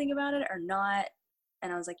say something about it or not?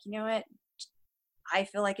 And I was like, you know what? I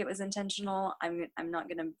feel like it was intentional. I'm not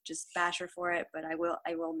gonna just bash her for it, but I will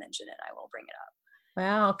mention it. I will bring it up.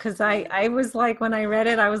 Wow, because I was like, when I read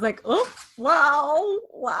it, I was like, oh,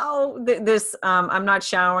 wow. This I'm not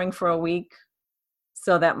showering for a week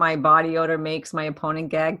so that my body odor makes my opponent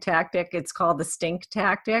gag tactic. It's called the stink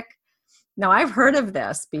tactic. Now, I've heard of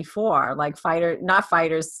this before, like not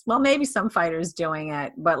fighters, well, maybe some fighters doing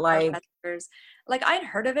it, but like I'd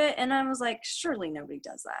heard of it and I was like, surely nobody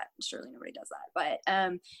does that. But,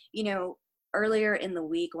 earlier in the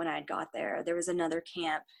week when I got there was another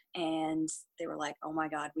camp and they were like, oh my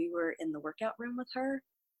God, we were in the workout room with her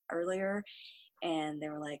earlier. And they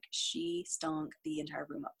were like, she stunk the entire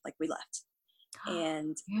room up. Like we left.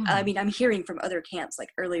 And I mean, I'm hearing from other camps like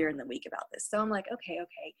earlier in the week about this. So I'm like, okay.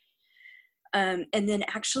 And then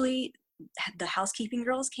actually the housekeeping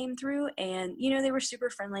girls came through and, they were super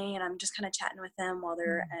friendly and I'm just kind of chatting with them while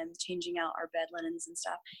they're changing out our bed linens and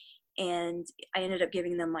stuff. And I ended up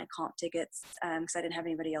giving them my comp tickets because I didn't have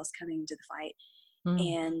anybody else coming to the fight.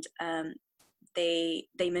 And they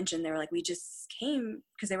mentioned, they were like, we just came,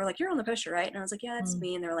 because they were like, you're on the poster, right? And I was like, yeah, that's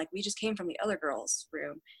me. And they were like, we just came from the other girl's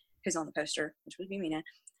room who's on the poster, which would be Minna.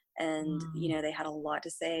 And, they had a lot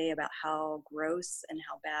to say about how gross and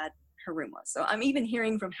how bad her room was. So I'm even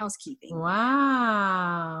hearing from housekeeping.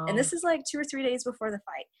 Wow. And this is like 2 or 3 days before the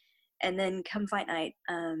fight. And then come fight night,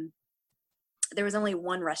 there was only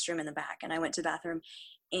one restroom in the back and I went to the bathroom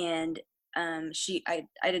and I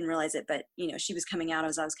didn't realize it, but she was coming out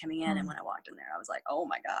as I was coming in. And when I walked in there, I was like, oh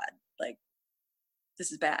my God, like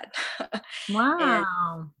this is bad.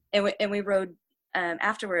 Wow. And we rode,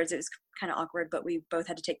 afterwards, it was kind of awkward, but we both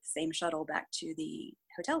had to take the same shuttle back to the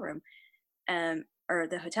hotel room, or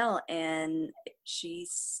the hotel, and she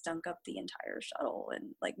stunk up the entire shuttle.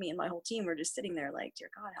 And like me and my whole team were just sitting there like, dear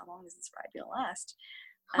God, how long is this ride gonna last?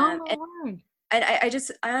 And I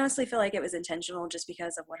honestly feel like it was intentional just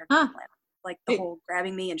because of what her game plan was. Like the whole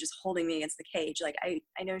grabbing me and just holding me against the cage. Like I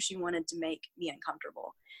know she wanted to make me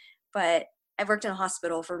uncomfortable, but I've worked in a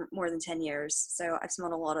hospital for more than 10 years. So I've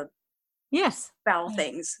smelled a lot of foul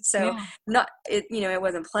things. So it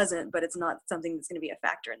wasn't pleasant, but it's not something that's going to be a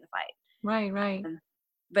factor in the fight. Right.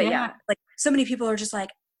 But yeah, like so many people are just like,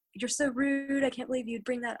 you're so rude. I can't believe you'd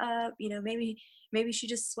bring that up. Maybe she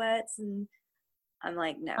just sweats. And I'm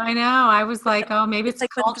like, no. I know. I was like, oh, maybe it's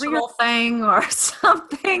like a cultural thing or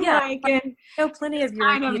something. Yeah, plenty of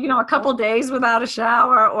European, a couple days without a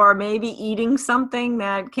shower, or maybe eating something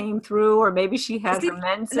that came through, or maybe she had her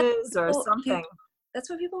menses or something. That's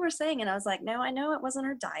what people were saying, and I was like, no, I know it wasn't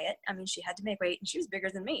her diet. I mean, she had to make weight, and she was bigger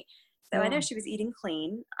than me, so I know she was eating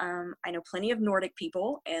clean. I know plenty of Nordic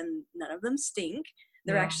people, and none of them stink.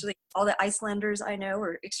 They're actually, all the Icelanders I know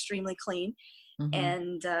are extremely clean,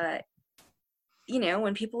 and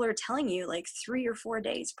when people are telling you like 3 or 4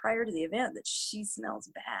 days prior to the event that she smells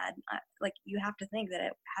bad, you have to think that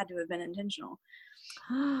it had to have been intentional.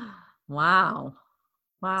 Wow.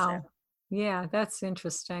 So. Yeah, that's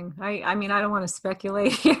interesting. I mean, I don't want to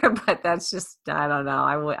speculate here, but that's just, I don't know.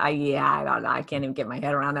 I don't know. I can't even get my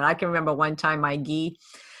head around that. I can remember one time my gi,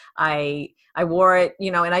 I I wore it,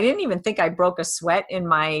 you know, and I didn't even think I broke a sweat in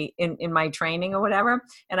my training or whatever.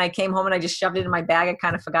 And I came home and I just shoved it in my bag. I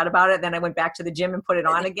kind of forgot about it. Then I went back to the gym and put it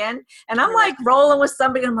on again. And I'm like rolling with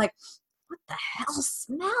somebody. I'm like, what the hell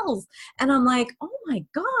smells? And I'm like, oh my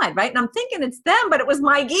God, right? And I'm thinking it's them, but it was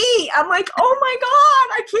my gi. I'm like, oh my God,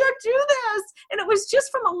 I can't do this. And it was just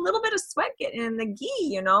from a little bit of sweat getting in the gi,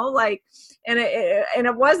 you know, like, and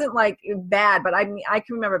it wasn't like bad, but I mean, I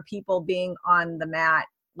can remember people being on the mat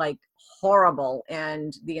like horrible,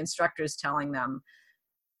 and the instructors telling them,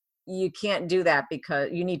 you can't do that because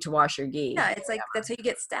you need to wash your gi. Yeah, it's like that's how you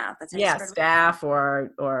get staph. That's how you start staph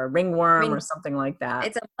or ringworm or something like that.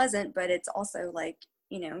 It's unpleasant, but it's also like,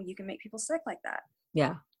 you know, you can make people sick like that.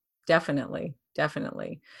 Yeah, definitely.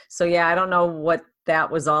 So yeah, I don't know what that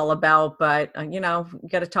was all about, but you know, you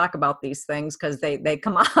got to talk about these things because they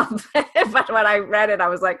come up. But when I read it, I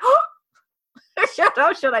was like, oh,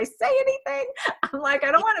 should I say anything? I'm like,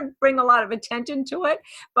 I don't want to bring a lot of attention to it,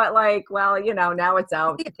 but like, well, you know, now it's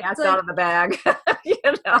out. The cat's like, out of the bag. You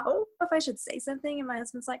know, if I should say something, and my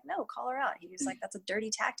husband's like, no, call her out. He was like, that's a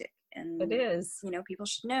dirty tactic, and it is. You know, people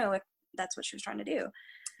should know if that's what she was trying to do.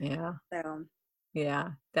 Yeah. So. Yeah,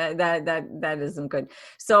 that isn't good.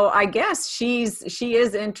 So I guess she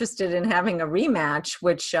is interested in having a rematch,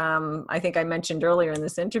 which I think I mentioned earlier in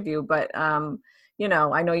this interview, but you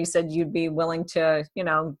know, I know you said you'd be willing to, you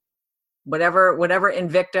know, whatever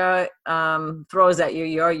Invicta throws at you,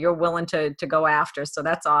 you're willing to go after. So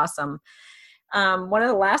that's awesome. One of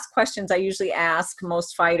the last questions I usually ask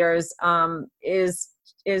most fighters is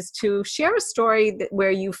to share a story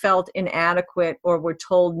where you felt inadequate or were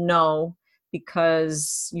told no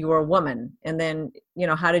because you were a woman, and then, you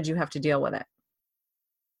know, how did you have to deal with it?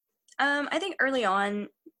 I think early on,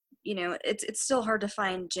 you know, it's still hard to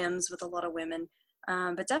find gyms with a lot of women.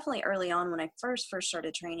 But definitely early on when I first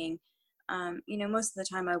started training, you know, most of the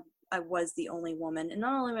time I was the only woman, and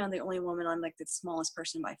not only am I the only woman, I'm like the smallest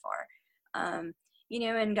person by far. You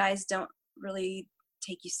know, and guys don't really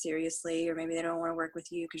take you seriously, or maybe they don't want to work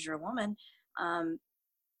with you because you're a woman.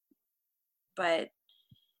 But,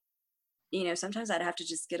 you know, sometimes I'd have to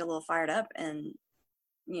just get a little fired up and,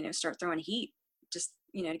 you know, start throwing heat just,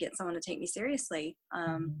 you know, to get someone to take me seriously.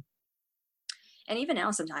 And even now,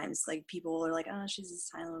 sometimes, like, people are like, oh, she's this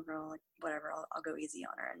tiny little girl, like, whatever, I'll go easy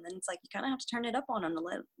on her. And then it's like, you kind of have to turn it up on them to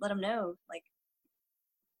let them know, like,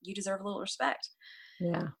 you deserve a little respect.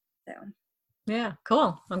 Yeah. So. Yeah,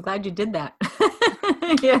 cool. I'm glad you did that.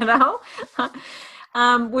 You know?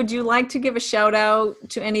 Would you like to give a shout out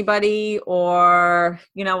to anybody, or,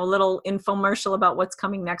 you know, a little infomercial about what's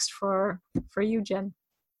coming next for you, Jen?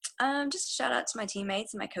 Just a shout out to my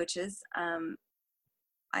teammates and my coaches.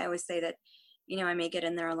 I always say that, you know, I may get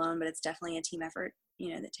in there alone, but it's definitely a team effort,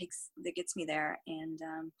 you know, that gets me there. And,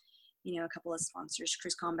 you know, a couple of sponsors,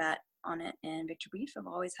 Cruise Combat on it and Victor Beef, have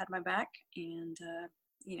always had my back, and,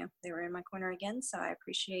 you know, they were in my corner again. So I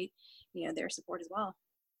appreciate, you know, their support as well.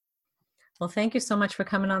 Well, thank you so much for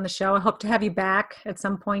coming on the show. I hope to have you back at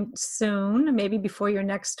some point soon, maybe before your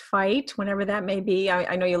next fight, whenever that may be.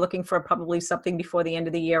 I know you're looking for probably something before the end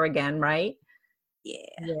of the year again, right?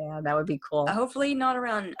 Yeah, that would be cool. Hopefully not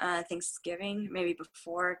around Thanksgiving, maybe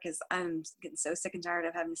before, because I'm getting so sick and tired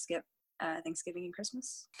of having to skip Thanksgiving and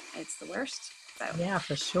Christmas. It's the worst. So yeah,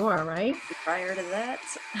 for sure, right? Prior to that.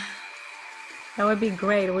 That would be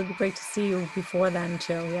great. It would be great to see you before then,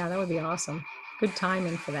 too. Yeah, that would be awesome. Good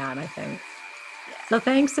timing for that, I think. Yeah. So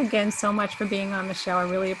thanks again so much for being on the show. I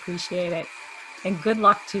really appreciate it. And good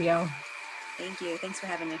luck to you. Thank you. Thanks for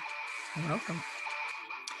having me. You're welcome.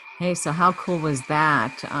 Hey, so how cool was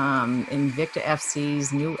that? Invicta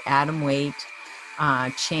FC's new atomweight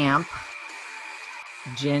champ,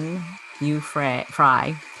 Jinh Yu Frey.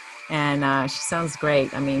 And she sounds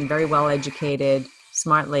great. I mean, very well educated,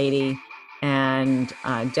 smart lady, and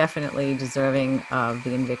definitely deserving of the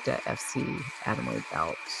Invicta FC Atomweight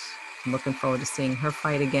belt. I'm looking forward to seeing her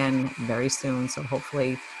fight again very soon. So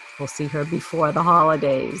hopefully we'll see her before the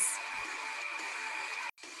holidays.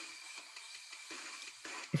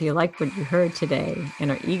 If you liked what you heard today and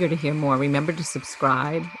are eager to hear more, remember to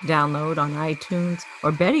subscribe, download on iTunes,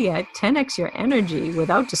 or better yet, 10x your energy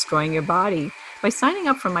without destroying your body by signing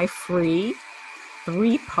up for my free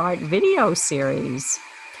 3-part video series,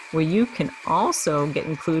 where you can also get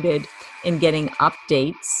included in getting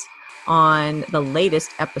updates on the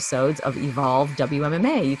latest episodes of Evolve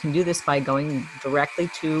WMMA. You can do this by going directly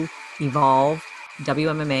to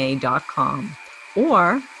evolvewmma.com,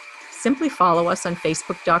 or simply follow us on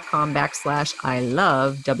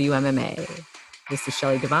facebook.com/ILoveWMMA. This is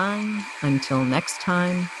Shelley Devine. Until next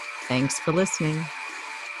time, thanks for listening.